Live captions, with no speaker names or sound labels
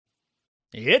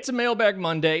It's a Mailbag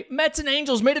Monday. Mets and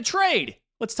Angels made a trade.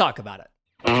 Let's talk about it.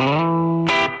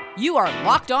 You are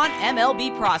Locked On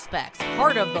MLB Prospects,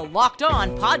 part of the Locked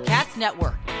On Podcast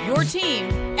Network, your team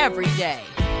every day.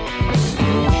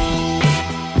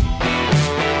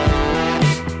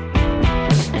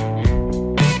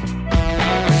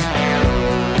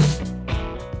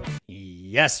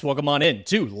 Yes, welcome on in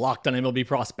to Locked On MLB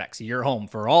Prospects, your home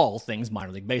for all things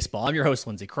minor league baseball. I'm your host,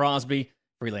 Lindsey Crosby,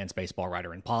 freelance baseball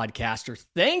writer and podcaster.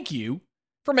 Thank you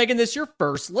for making this your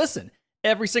first listen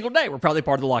every single day. We're probably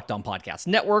part of the Locked On Podcast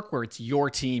Network, where it's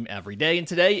your team every day, and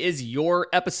today is your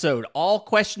episode. All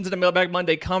questions in a Mailbag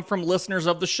Monday come from listeners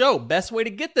of the show. Best way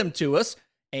to get them to us,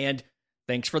 and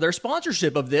thanks for their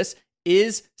sponsorship of this,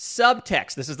 is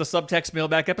Subtext. This is the Subtext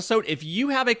Mailbag episode. If you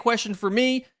have a question for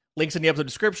me, links in the episode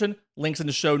description, links in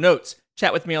the show notes.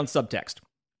 Chat with me on Subtext.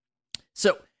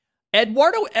 So,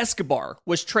 Eduardo Escobar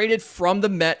was traded from the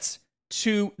Mets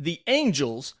to the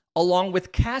Angels, along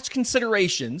with cash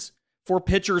considerations for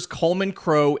pitchers Coleman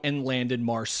Crowe and Landon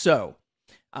Marceau.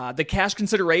 The cash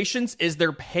considerations is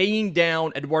they're paying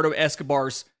down Eduardo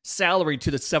Escobar's salary to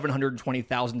the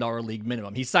 $720,000 league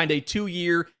minimum. He signed a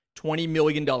 2-year, $20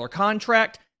 million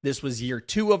contract. This was year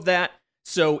 2 of that.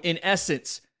 So, in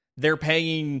essence, they're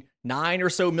paying $9 or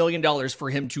so million for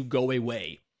him to go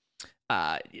away.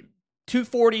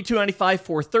 240, 295,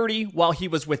 430 while he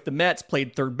was with the Mets,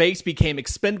 played third base, became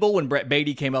expendable when Brett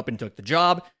Beatty came up and took the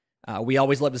job. We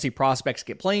always love to see prospects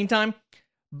get playing time.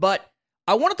 But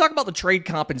I want to talk about the trade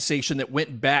compensation that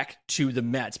went back to the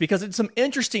Mets because it's some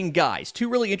interesting guys, 2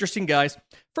 really interesting guys.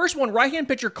 First one, right-hand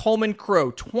pitcher Coleman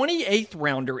Crowe, 28th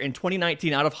rounder in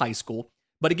 2019 out of high school.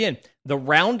 But again, the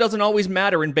round doesn't always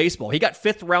matter in baseball. He got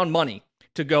 5th round money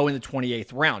to go in the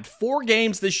 28th round. 4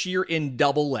 games this year in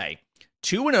Double-A.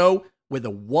 2-0 with a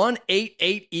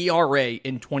 1.88 ERA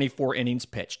in 24 innings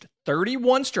pitched.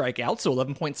 31 strikeouts, so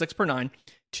 11.6 per 9,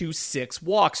 to 6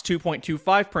 walks,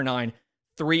 2.25 per 9,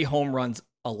 3 home runs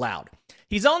allowed.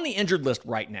 He's on the injured list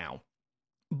right now,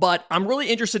 but I'm really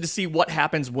interested to see what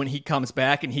happens when he comes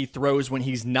back and he throws when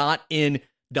he's not in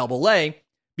Double-A,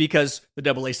 because the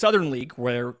Double-A Southern League,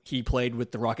 where he played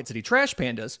with the Rocket City Trash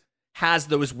Pandas, has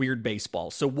those weird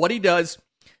baseballs. So what he does,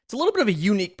 it's a little bit of a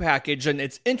unique package, and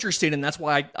it's interesting, and that's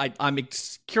why I'm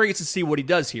curious to see what he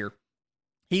does here.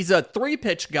 He's a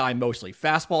 3-pitch guy mostly,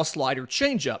 fastball, slider,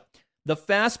 changeup. The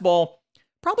fastball,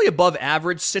 probably above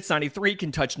average, sits 93,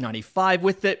 can touch 95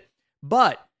 with it,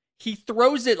 but he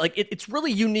throws it like it's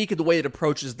really unique in the way it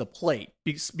approaches the plate,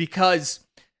 because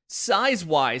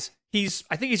size-wise,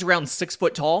 I think he's around 6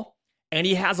 foot tall, and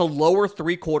he has a lower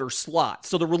 3/4 slot.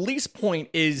 So the release point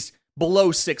is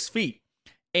below 6 feet.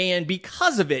 And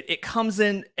because of it, it comes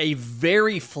in a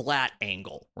very flat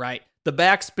angle, right? The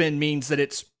backspin means that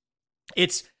it's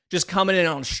just coming in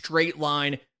on a straight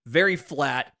line, very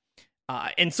flat.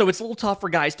 And so it's a little tough for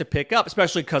guys to pick up,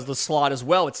 especially because the slot as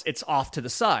well, it's off to the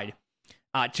side.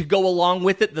 To go along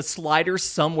with it, the slider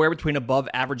somewhere between above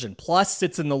average and plus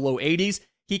sits in the low 80s.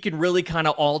 He can really kind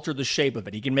of alter the shape of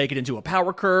it. He can make it into a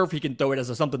power curve. He can throw it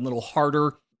as something a little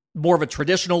harder, more of a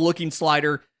traditional looking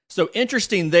slider. So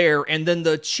interesting there. And then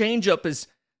the changeup is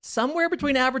somewhere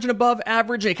between average and above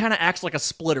average. It kind of acts like a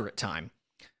splitter at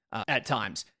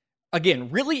times. Again,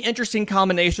 really interesting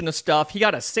combination of stuff. He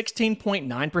got a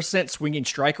 16.9% swinging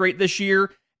strike rate this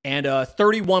year and a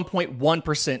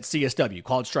 31.1% CSW,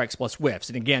 called strikes plus whiffs.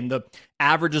 And again, the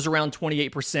average is around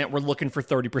 28%. We're looking for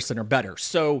 30% or better.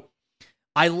 So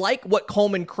I like what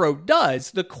Coleman Crowe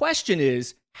does. The question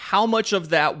is, how much of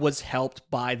that was helped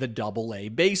by the Double-A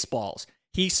baseballs?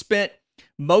 He spent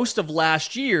most of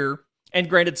last year, and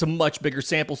granted, it's a much bigger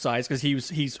sample size because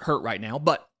he's hurt right now,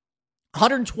 but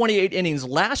 128 innings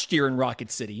last year in Rocket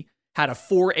City, had a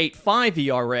 4.85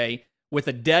 ERA with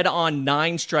a dead-on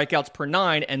 9 strikeouts per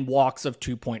 9 and walks of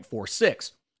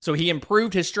 2.46. So he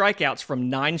improved his strikeouts from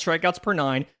 9 strikeouts per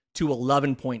 9 to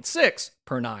 11.6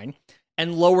 per 9.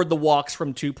 And lowered the walks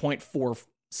from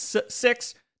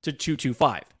 2.46 to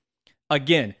 2.25.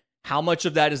 Again, how much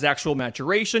of that is actual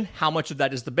maturation? How much of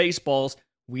that is the baseballs?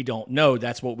 We don't know.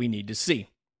 That's what we need to see.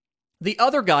 The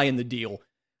other guy in the deal, a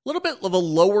little bit of a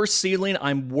lower ceiling,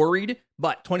 I'm worried,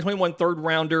 but 2021 third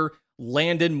rounder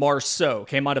Landon Marceau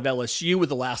came out of LSU with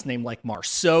a last name like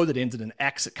Marceau that ends in an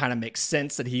X. It kind of makes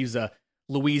sense that he's a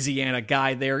Louisiana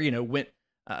guy there,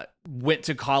 went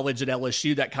to college at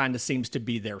LSU. That kind of seems to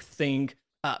be their thing.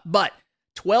 But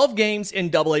 12 games in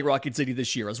Double-A Rocket City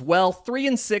this year as well.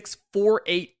 3-6,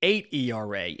 4.88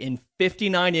 ERA in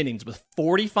 59 innings with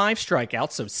 45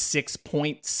 strikeouts, so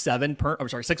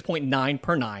 6.9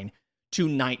 per 9 to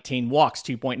 19 walks,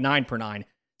 2.9 per 9,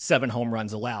 7 home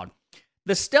runs allowed.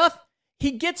 The stuff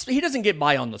he doesn't get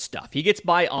by on the stuff. He gets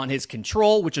by on his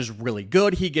control, which is really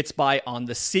good. He gets by on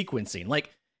the sequencing. Like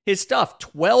his stuff,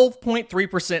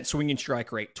 12.3% swinging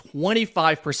strike rate, 25%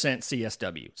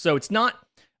 CSW. So it's not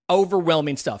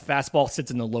overwhelming stuff. Fastball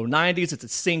sits in the low 90s. It's a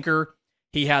sinker.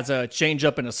 He has a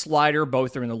changeup and a slider.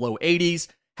 Both are in the low 80s.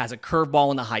 Has a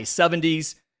curveball in the high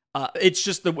 70s. It's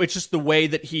just the way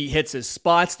that he hits his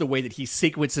spots, the way that he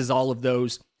sequences all of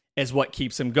those is what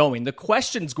keeps him going. The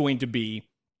question's going to be,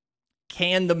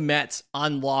 can the Mets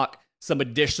unlock some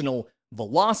additional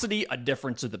velocity, a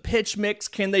difference of the pitch mix?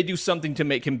 Can they do something to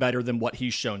make him better than what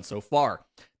he's shown so far?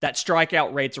 That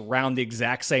strikeout rate's around the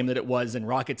exact same that it was in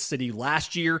Rocket City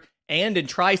last year and in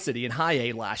Tri-City in High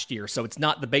A last year. So it's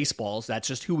not the baseballs. That's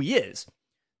just who he is.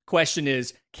 Question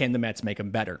is, can the Mets make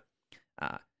him better?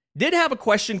 Did have a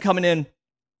question coming in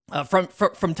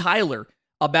from Tyler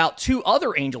about two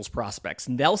other Angels prospects,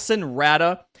 Nelson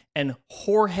Rada and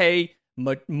Jorge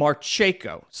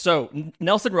Marcheco. So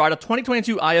Nelson Rada,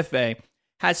 2022 IFA,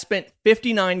 has spent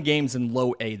 59 games in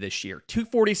low A this year.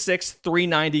 246,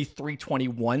 390,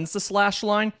 321's the slash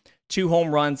line. 2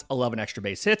 home runs, 11 extra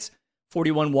base hits,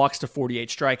 41 walks to 48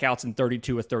 strikeouts, and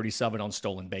 32 of 37 on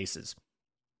stolen bases.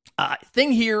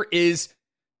 Thing here is,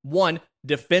 one,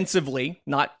 defensively,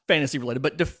 not fantasy related,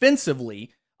 but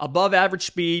defensively, above average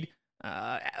speed,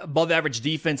 above average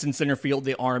defense in center field.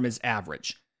 The arm is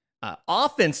average.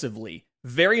 Offensively,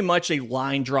 very much a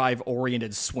line drive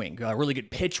oriented swing, really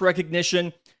good pitch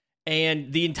recognition.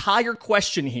 And the entire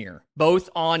question here, both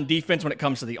on defense when it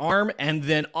comes to the arm and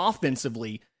then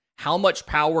offensively, how much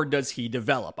power does he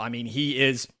develop? I mean, he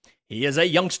is a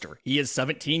youngster. He is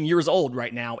 17 years old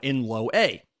right now in low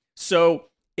A. So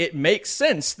it makes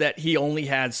sense that he only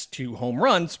has 2 home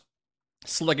runs,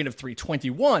 slugging of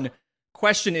 321.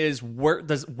 Question is, where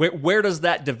does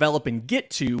that develop and get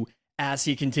to as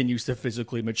he continues to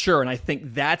physically mature? And I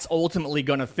think that's ultimately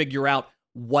going to figure out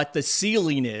what the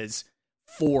ceiling is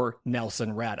for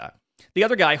Nelson Rada. The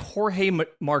other guy, Jorge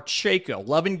Marcheco,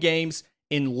 11 games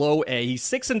in low A. He's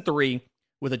 6-3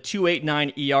 with a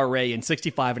 2.89 ERA in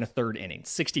 65 and a third innings.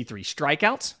 63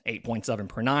 strikeouts, 8.7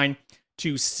 per 9,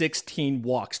 to 16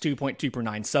 walks, 2.2 per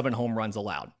 9, 7 home runs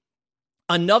allowed.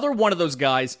 Another one of those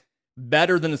guys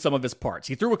better than the sum of his parts.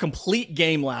 He threw a complete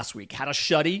game last week, had a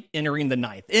shutty entering the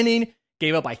 9th inning,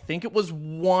 gave up, I think it was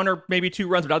 1 or maybe 2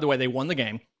 runs, but either way, they won the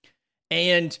game.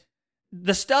 And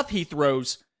the stuff he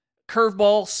throws,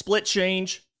 curveball, split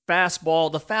change,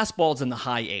 fastball, the fastball's in the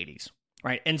high 80s,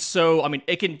 right? And so, I mean,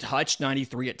 it can touch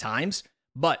 93 at times,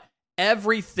 but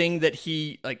everything that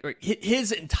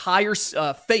his entire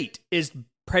fate is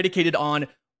predicated on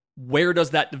where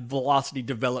does that velocity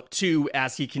develop to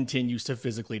as he continues to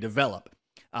physically develop.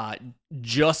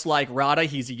 Just like Rada,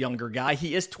 he's a younger guy.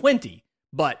 He is 20,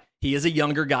 but he is a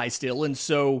younger guy still. And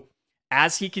so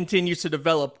as he continues to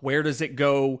develop, where does it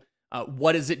go?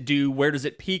 What does it do? Where does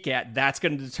it peak at? That's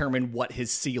going to determine what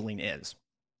his ceiling is.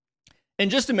 In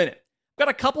just a minute, I've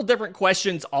got a couple different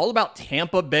questions all about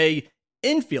Tampa Bay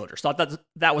infielders. Thought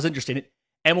that was interesting.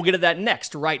 And we'll get to that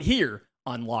next right here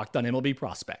on Locked on MLB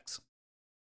Prospects.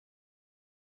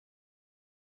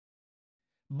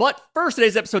 But first,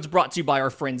 today's episode is brought to you by our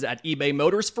friends at eBay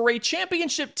Motors. For a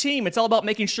championship team, it's all about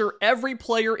making sure every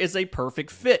player is a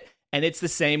perfect fit. And it's the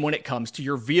same when it comes to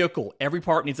your vehicle. Every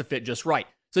part needs to fit just right.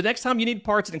 So next time you need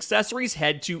parts and accessories,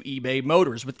 head to eBay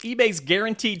Motors. With eBay's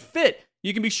guaranteed fit,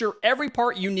 you can be sure every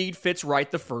part you need fits right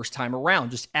the first time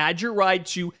around. Just add your ride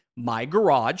to My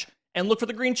Garage and look for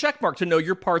the green check mark to know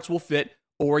your parts will fit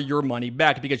or your money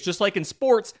back. Because just like in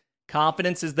sports,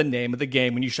 confidence is the name of the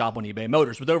game when you shop on eBay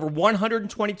Motors. With over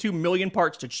 122 million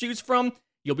parts to choose from,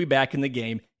 you'll be back in the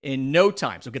game in no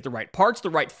time. So get the right parts, the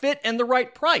right fit, and the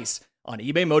right price on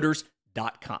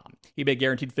ebaymotors.com. eBay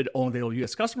guaranteed fit only available to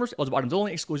U.S. customers. Eligible items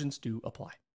only. Exclusions do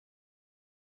apply.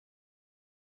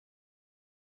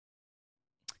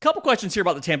 Couple questions here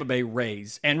about the Tampa Bay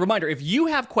Rays. And reminder, if you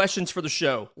have questions for the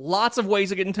show, lots of ways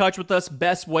to get in touch with us.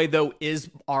 Best way, though,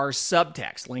 is our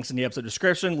subtext. Links in the episode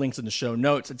description, links in the show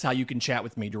notes. It's how you can chat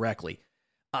with me directly.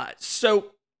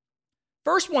 So,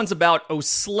 first one's about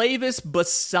Osleivis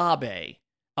Basabe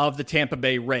of the Tampa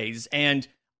Bay Rays. And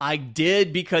I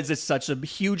did, because it's such a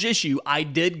huge issue, I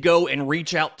did go and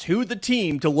reach out to the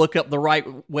team to look up the right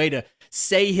way to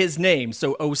say his name.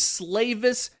 So,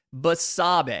 Osleivis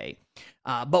Basabe.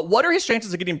 But what are his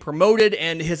chances of getting promoted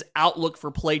and his outlook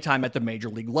for playtime at the major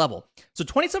league level? So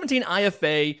 2017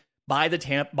 IFA by the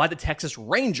Texas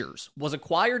Rangers was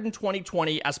acquired in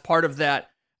 2020 as part of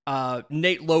that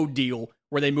Nate Lowe deal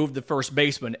where they moved the first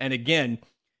baseman. And again,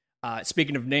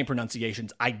 Speaking of name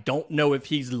pronunciations, I don't know if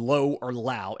he's Low or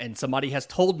Lau, and somebody has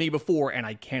told me before, and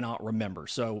I cannot remember.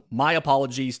 So my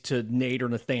apologies to Nate or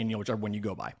Nathaniel, whichever one you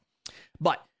go by.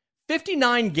 But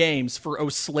 59 games for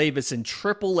Oslavis in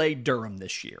AAA Durham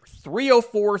this year.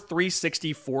 304,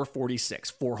 360,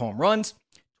 446. 4 home runs,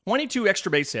 22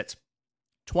 extra base hits,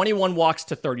 21 walks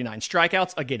to 39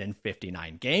 strikeouts, again in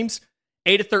 59 games,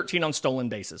 8 of 13 on stolen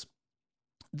bases.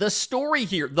 The story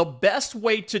here, the best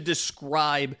way to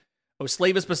describe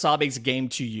Oslavis Basabe's game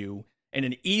to you in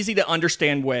an easy to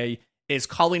understand way is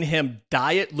calling him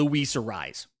Diet Luis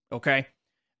Ariz, okay?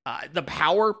 The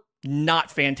power, not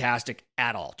fantastic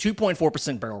at all.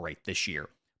 2.4% barrel rate this year.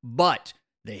 But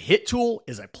the hit tool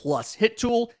is a plus hit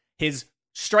tool. His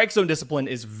strike zone discipline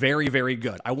is very, very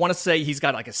good. I want to say he's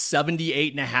got like a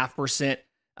 78.5%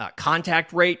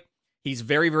 contact rate. He's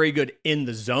very, very good in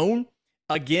the zone.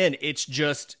 Again, it's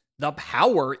just the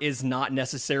power is not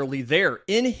necessarily there.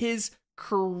 In his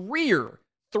career,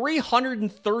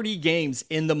 330 games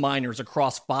in the minors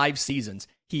across 5 seasons,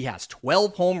 he has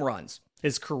 12 home runs.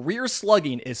 His career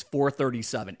slugging is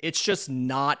 437. It's just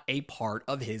not a part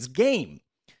of his game.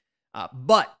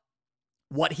 But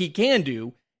what he can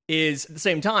do is, at the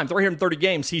same time, 330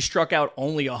 games, he struck out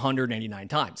only 189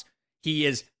 times. He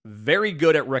is very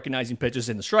good at recognizing pitches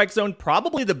in the strike zone,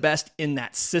 probably the best in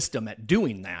that system at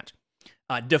doing that.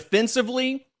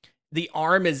 Defensively, the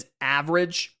arm is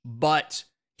average, but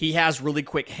he has really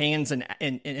quick hands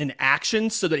and action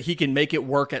so that he can make it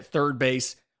work at third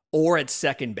base or at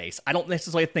second base. I don't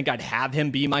necessarily think I'd have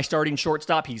him be my starting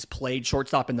shortstop. He's played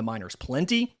shortstop in the minors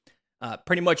plenty.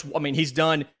 Pretty much, I mean,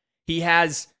 he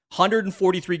has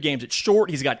 143 games at short.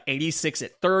 He's got 86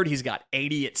 at third. He's got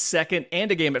 80 at second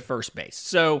and a game at first base.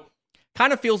 So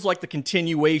kind of feels like the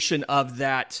continuation of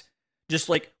that, just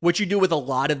like what you do with a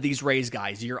lot of these Rays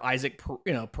guys, your Isaac,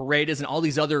 Paredes and all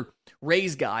these other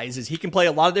Rays guys, is he can play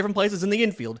a lot of different places in the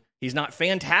infield. He's not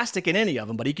fantastic in any of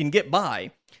them, but he can get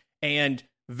by. And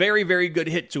very, very good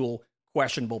hit tool,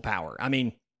 questionable power. I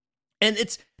mean, and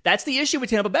that's the issue with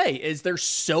Tampa Bay, is there's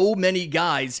so many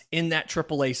guys in that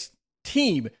AAA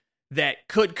team that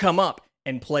could come up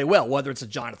and play well, whether it's a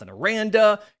Jonathan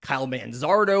Aranda, Kyle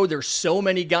Manzardo. There's so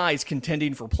many guys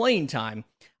contending for playing time.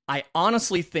 I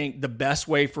honestly think the best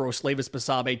way for Oslavis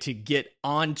Basabe to get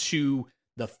onto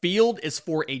the field is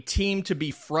for a team to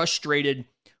be frustrated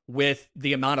with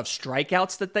the amount of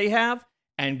strikeouts that they have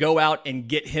and go out and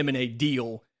get him in a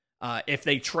deal. If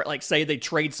they say they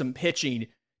trade some pitching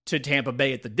to Tampa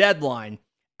Bay at the deadline,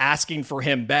 asking for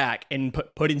him back and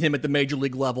putting him at the major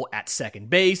league level at second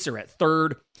base or at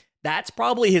third, that's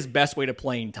probably his best way to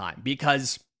playing time,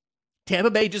 because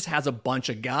Tampa Bay just has a bunch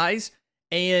of guys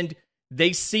and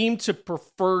they seem to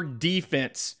prefer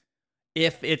defense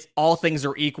if it's all things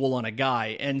are equal on a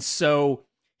guy. And so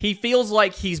he feels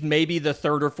like he's maybe the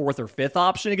third or fourth or fifth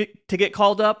option to get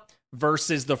called up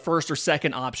versus the first or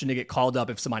second option to get called up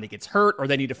if somebody gets hurt or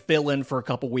they need to fill in for a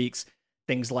couple weeks,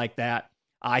 things like that.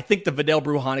 I think the Vidal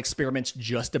Brujan experiment's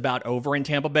just about over in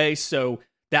Tampa Bay, so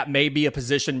that may be a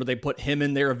position where they put him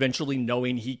in there eventually,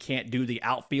 knowing he can't do the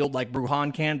outfield like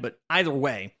Brujan can. But either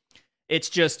way, it's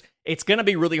going to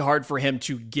be really hard for him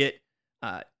to get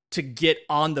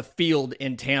on the field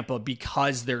in Tampa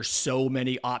because there's so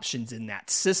many options in that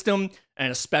system,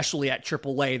 and especially at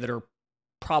AAA that are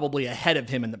probably ahead of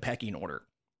him in the pecking order.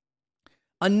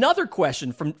 Another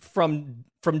question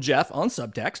from Jeff on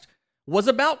subtext was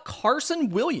about Carson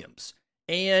Williams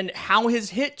and how his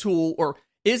hit tool, or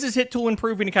is his hit tool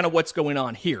improving, and kind of what's going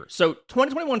on here. So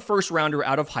 2021 first rounder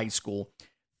out of high school,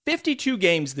 52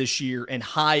 games this year in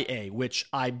high A, which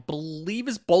I believe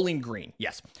is Bowling Green.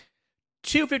 Yes.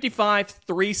 255,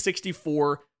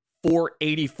 364,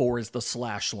 484 is the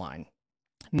slash line.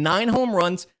 9 home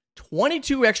runs,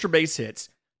 22 extra base hits,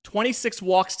 26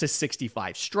 walks to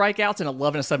 65 strikeouts, and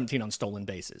 11 of 17 on stolen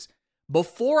bases.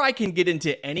 Before I can get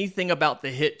into anything about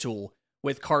the hit tool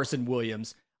with Carson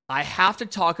Williams, I have to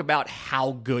talk about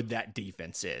how good that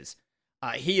defense is.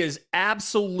 He is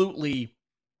absolutely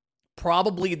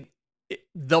probably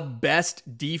the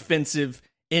best defensive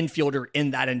infielder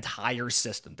in that entire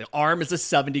system. The arm is a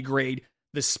 70 grade.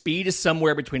 The speed is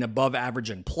somewhere between above average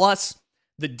and plus.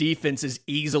 The defense is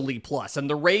easily plus. And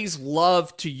the Rays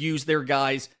love to use their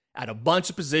guys at a bunch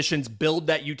of positions, build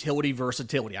that utility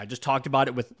versatility. I just talked about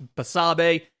it with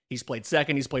Basabe. He's played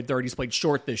second, he's played third, he's played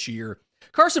short this year.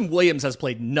 Carson Williams has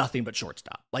played nothing but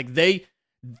shortstop.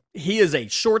 He is a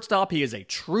shortstop, he is a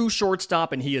true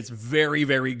shortstop, and he is very,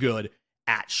 very good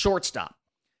at shortstop.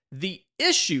 The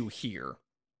issue here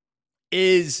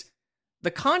is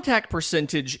the contact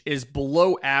percentage is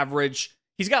below average.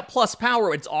 He's got plus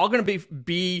power. It's all going to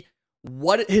be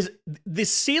the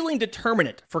ceiling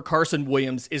determinant for Carson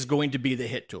Williams is going to be the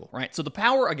hit tool, right? So the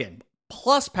power, again,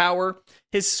 plus power.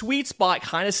 His sweet spot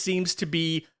kind of seems to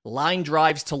be line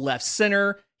drives to left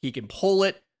center. He can pull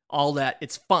it, all that.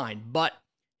 It's fine. But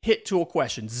hit tool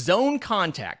question, zone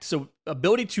contact. So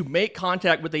ability to make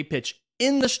contact with a pitch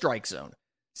in the strike zone,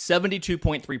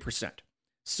 72.3%.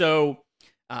 So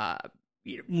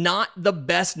not the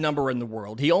best number in the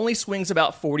world. He only swings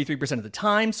about 43% of the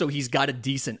time, so he's got a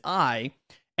decent eye.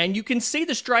 And you can see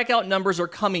the strikeout numbers are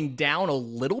coming down a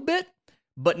little bit,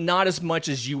 but not as much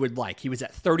as you would like. He was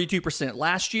at 32%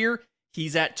 last year.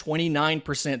 He's at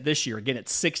 29% this year. Again,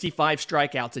 it's 65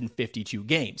 strikeouts in 52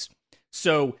 games.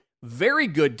 So very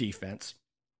good defense.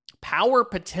 Power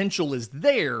potential is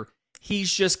there.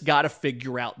 He's just got to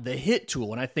figure out the hit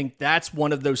tool. And I think that's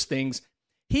one of those things.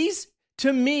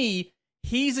 To me,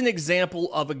 he's an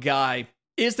example of a guy,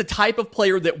 is the type of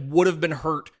player that would have been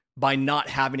hurt by not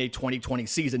having a 2020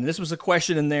 season. And this was a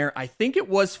question in there. I think it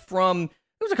was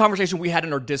a conversation we had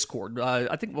in our Discord.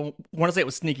 I think I want to say it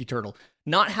was Sneaky Turtle.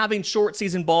 Not having short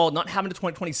season ball, not having a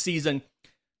 2020 season.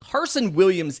 Carson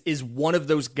Williams is one of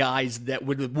those guys that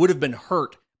would have been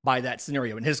hurt by that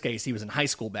scenario. In his case, he was in high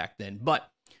school back then. But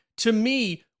to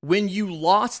me, when you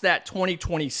lost that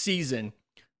 2020 season,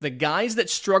 the guys that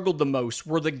struggled the most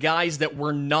were the guys that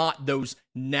were not those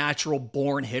natural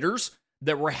born hitters,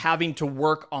 that were having to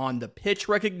work on the pitch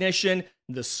recognition,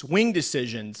 the swing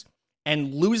decisions,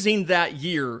 and losing that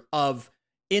year of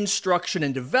instruction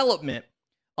and development.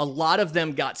 A lot of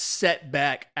them got set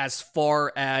back as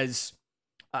far as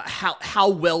how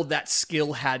well that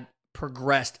skill had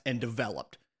progressed and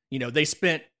developed. You know, they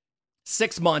spent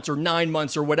 6 months or 9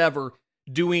 months or whatever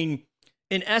doing,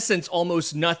 in essence,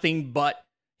 almost nothing but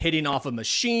hitting off a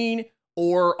machine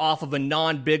or off of a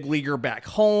non-big leaguer back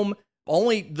home.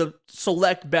 Only the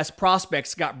select best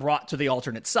prospects got brought to the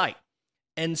alternate site.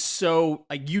 And so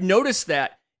you notice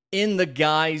that in the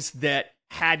guys that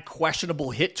had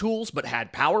questionable hit tools but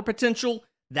had power potential,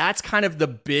 that's kind of the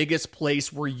biggest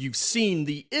place where you've seen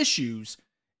the issues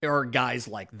are guys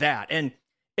like that. And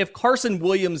if Carson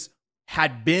Williams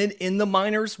had been in the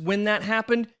minors when that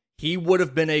happened, he would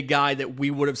have been a guy that we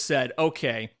would have said,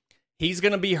 okay, he's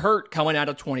going to be hurt coming out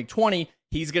of 2020.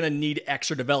 He's going to need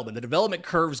extra development. The development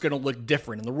curve is going to look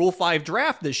different. And the Rule 5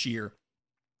 draft this year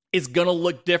is going to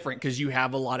look different because you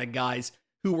have a lot of guys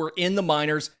who were in the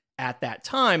minors at that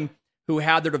time who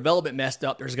had their development messed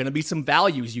up. There's going to be some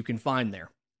values you can find there.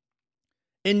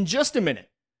 In just a minute,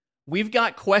 we've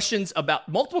got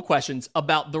multiple questions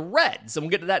about the Reds. And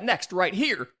we'll get to that next right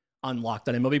here on Locked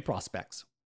on MLB Prospects.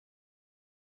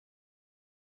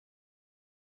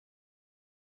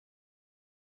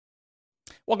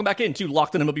 Welcome back into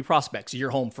Locked on MLB Prospects,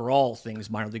 your home for all things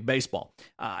minor league baseball.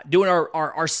 Doing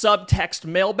our subtext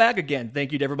mailbag. Again,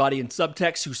 thank you to everybody in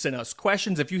subtext who sent us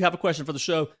questions. If you have a question for the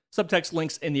show, subtext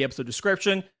links in the episode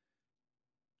description.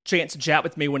 Chance to chat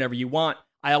with me whenever you want.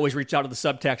 I always reach out to the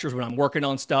subtexters when I'm working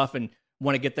on stuff and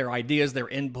want to get their ideas, their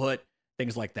input,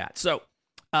 things like that. So,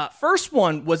 first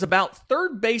one was about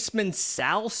third baseman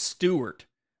Sal Stewart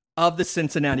of the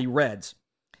Cincinnati Reds.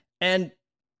 And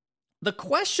the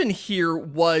question here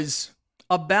was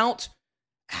about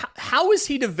how is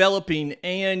he developing,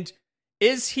 and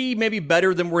is he maybe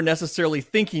better than we're necessarily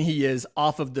thinking he is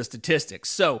off of the statistics?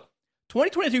 So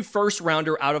 2022 first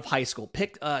rounder out of high school,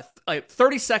 picked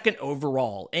 32nd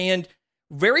overall, and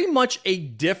very much a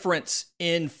difference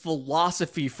in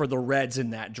philosophy for the Reds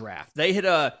in that draft. They used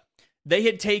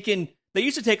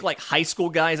to take like high school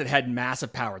guys that had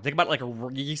massive power. Think about like a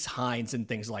Reese Hines and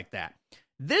things like that.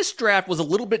 This draft was a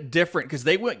little bit different because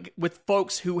they went with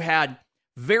folks who had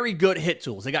very good hit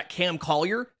tools. They got Cam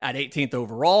Collier at 18th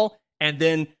overall, and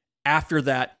then after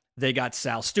that, they got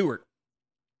Sal Stewart.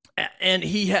 And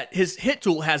his hit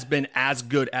tool has been as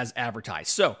good as advertised.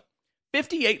 So,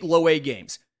 58 low A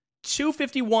games,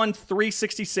 251,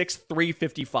 366,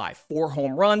 355, 4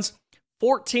 home runs,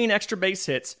 14 extra base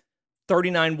hits,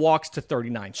 39 walks to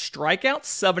 39 strikeouts,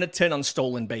 7 to 10 on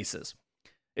stolen bases.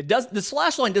 The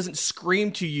slash line doesn't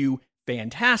scream to you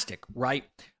fantastic, right?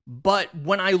 But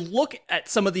when I look at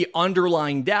some of the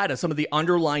underlying data, some of the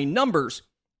underlying numbers,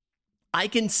 I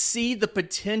can see the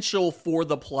potential for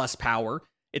the plus power.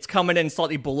 It's coming in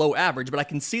slightly below average, but I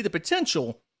can see the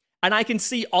potential, and I can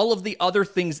see all of the other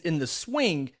things in the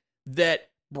swing that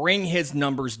bring his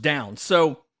numbers down.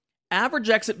 So average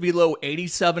exit velo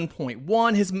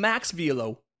 87.1, his max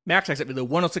exit velo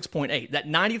 106.8. That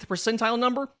 90th percentile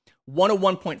number,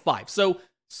 101.5. So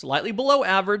slightly below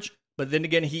average, but then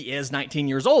again, he is 19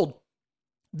 years old.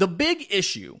 The big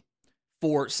issue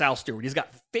for Sal Stewart, he's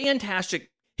got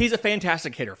fantastic, he's a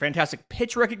fantastic hitter, fantastic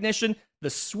pitch recognition. The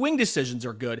swing decisions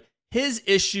are good. His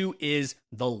issue is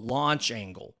the launch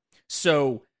angle.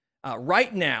 So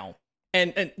right now,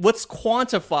 and let's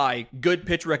quantify good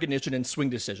pitch recognition and swing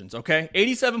decisions, okay?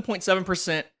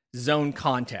 87.7% zone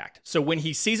contact. So when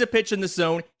he sees a pitch in the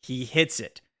zone, he hits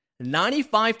it.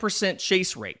 95%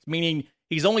 chase rate, meaning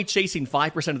he's only chasing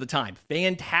 5% of the time.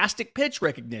 Fantastic pitch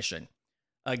recognition.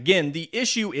 Again, the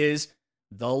issue is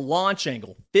the launch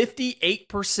angle.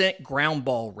 58% ground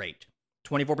ball rate.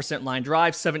 24% line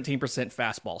drive, 17%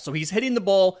 fastball. So he's hitting the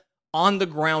ball on the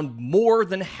ground more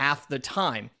than half the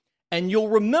time. And you'll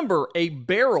remember a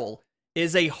barrel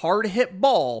is a hard hit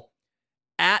ball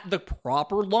at the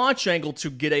proper launch angle to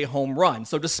get a home run.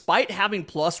 So despite having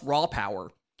plus raw power,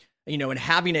 and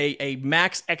having a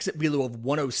max exit velo of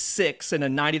 106 and a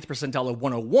 90th percentile of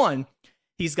 101,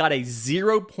 he's got a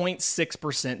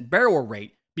 0.6% barrel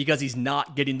rate because he's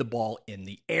not getting the ball in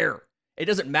the air. It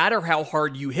doesn't matter how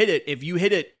hard you hit it. If you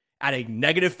hit it at a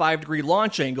negative 5-degree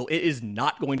launch angle, it is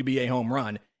not going to be a home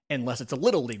run unless it's a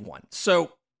little league one.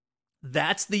 So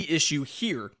that's the issue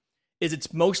here, is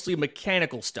it's mostly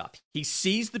mechanical stuff. He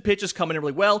sees the pitches coming in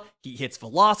really well. He hits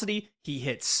velocity. He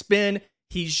hits spin.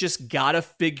 He's just got to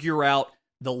figure out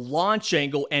the launch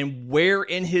angle and where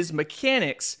in his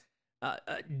mechanics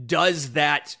does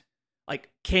that,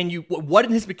 what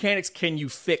in his mechanics can you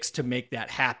fix to make that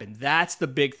happen? That's the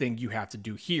big thing you have to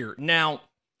do here. Now,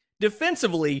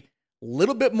 defensively, a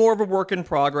little bit more of a work in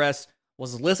progress.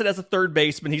 Was listed as a third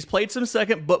baseman. He's played some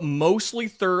second, but mostly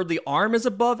third. The arm is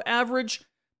above average,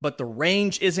 but the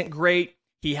range isn't great.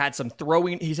 He's had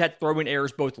throwing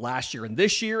errors both last year and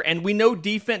this year, and we know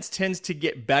defense tends to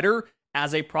get better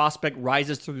as a prospect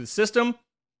rises through the system,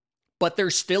 but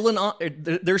there's still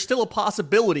a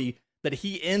possibility that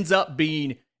he ends up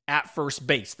being at first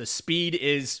base. The speed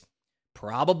is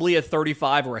probably a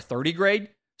 35 or a 30 grade,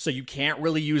 so you can't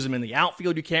really use him in the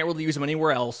outfield. You can't really use him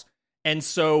anywhere else, and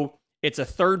so it's a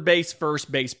third base,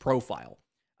 first base profile.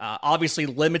 Obviously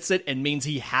limits it and means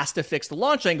he has to fix the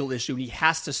launch angle issue, and he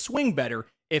has to swing better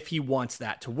if he wants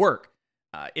that to work.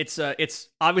 It's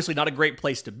obviously not a great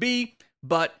place to be,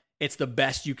 but it's the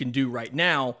best you can do right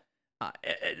now.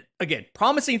 Again,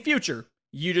 promising future.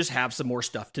 You just have some more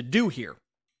stuff to do here.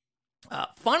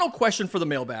 Final question for the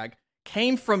mailbag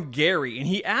came from Gary, and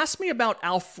he asked me about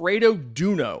Alfredo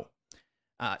Duno.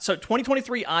 So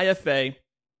 2023 IFA,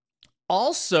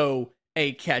 also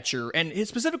a catcher, and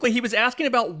specifically he was asking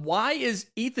about why is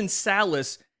Ethan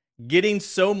Salas getting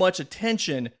so much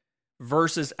attention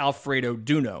versus Alfredo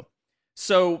Duno.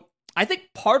 So I think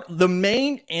the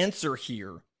main answer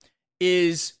here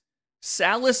is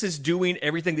Salas is doing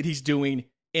everything that he's doing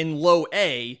in low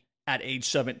A at age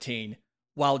 17,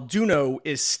 while Duno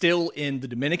is still in the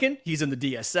Dominican. He's in the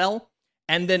DSL,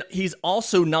 and then he's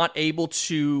also not able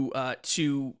to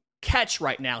catch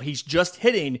right now. He's just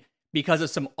hitting because of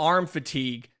some arm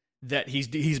fatigue that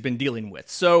he's been dealing with.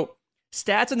 So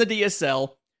stats in the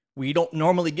DSL, we don't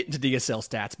normally get into DSL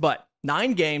stats, but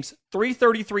 9 games,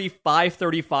 333,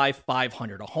 535,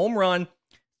 500. A home run,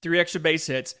 3 extra base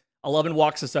hits, 11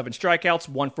 walks to 7 strikeouts,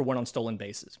 1 for 1 on stolen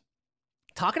bases.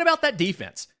 Talking about that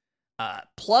defense,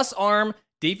 plus arm,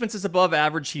 defense is above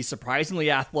average. He's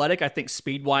surprisingly athletic. I think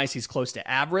speed-wise, he's close to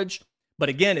average. But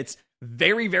again, it's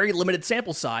very, very limited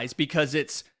sample size because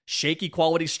it's shaky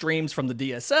quality streams from the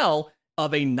DSL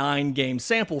of a 9-game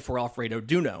sample for Alfredo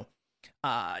Duno.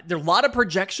 There's a lot of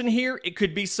projection here. It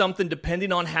could be something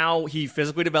depending on how he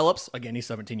physically develops. Again, he's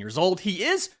 17 years old. He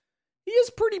is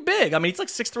pretty big. I mean, he's like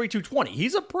 6'3", 220.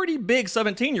 He's a pretty big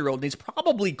 17-year-old, and he's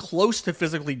probably close to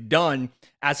physically done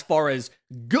as far as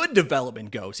good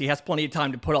development goes. He has plenty of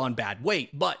time to put on bad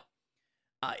weight, but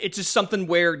it's just something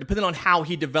where, depending on how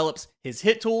he develops his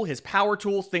hit tool, his power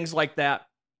tool, things like that,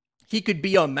 he could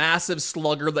be a massive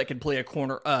slugger that can play a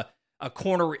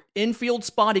corner infield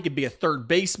spot. He could be a third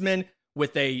baseman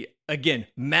with again,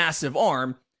 massive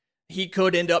arm. He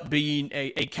could end up being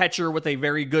a catcher with a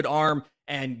very good arm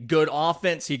and good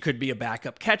offense. He could be a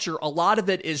backup catcher. A lot of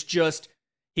it is just,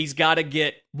 he's got to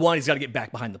get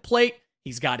back behind the plate.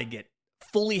 He's got to get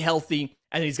fully healthy,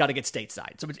 and he's got to get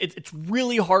stateside. So it's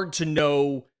really hard to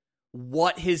know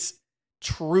what his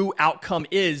true outcome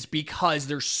is because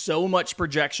there's so much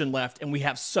projection left and we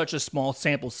have such a small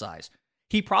sample size.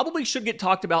 He probably should get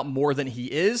talked about more than he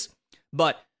is,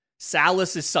 but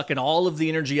Salas is sucking all of the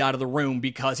energy out of the room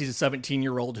because he's a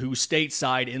 17-year-old who's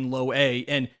stateside in low A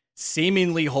and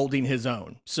seemingly holding his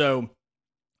own. So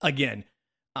again,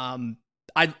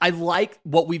 I like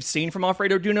what we've seen from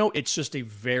Alfredo Duno. It's just a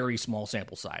very small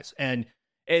sample size. And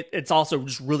it's also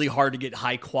just really hard to get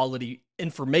high quality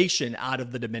information out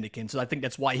of the Dominican. So I think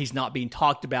that's why he's not being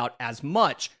talked about as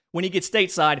much. When he gets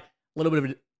stateside, a little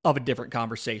bit of a different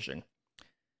conversation.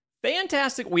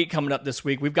 Fantastic week coming up this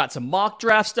week. We've got some mock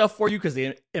draft stuff for you because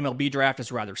the MLB draft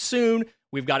is rather soon.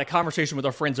 We've got a conversation with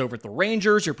our friends over at the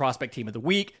Rangers, your prospect team of the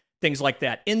week, things like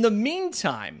that. In the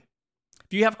meantime,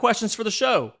 if you have questions for the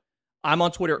show, I'm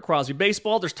on Twitter at Crosby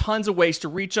Baseball. There's tons of ways to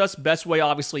reach us. Best way,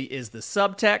 obviously, is the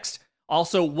subtext.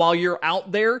 Also, while you're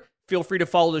out there, feel free to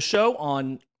follow the show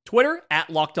on Twitter at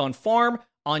Locked On Farm,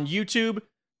 on YouTube,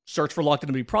 search for Locked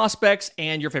On MLB Prospects,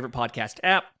 and your favorite podcast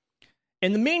app.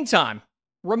 In the meantime,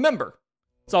 remember,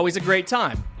 it's always a great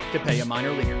time to pay a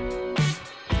minor leaguer.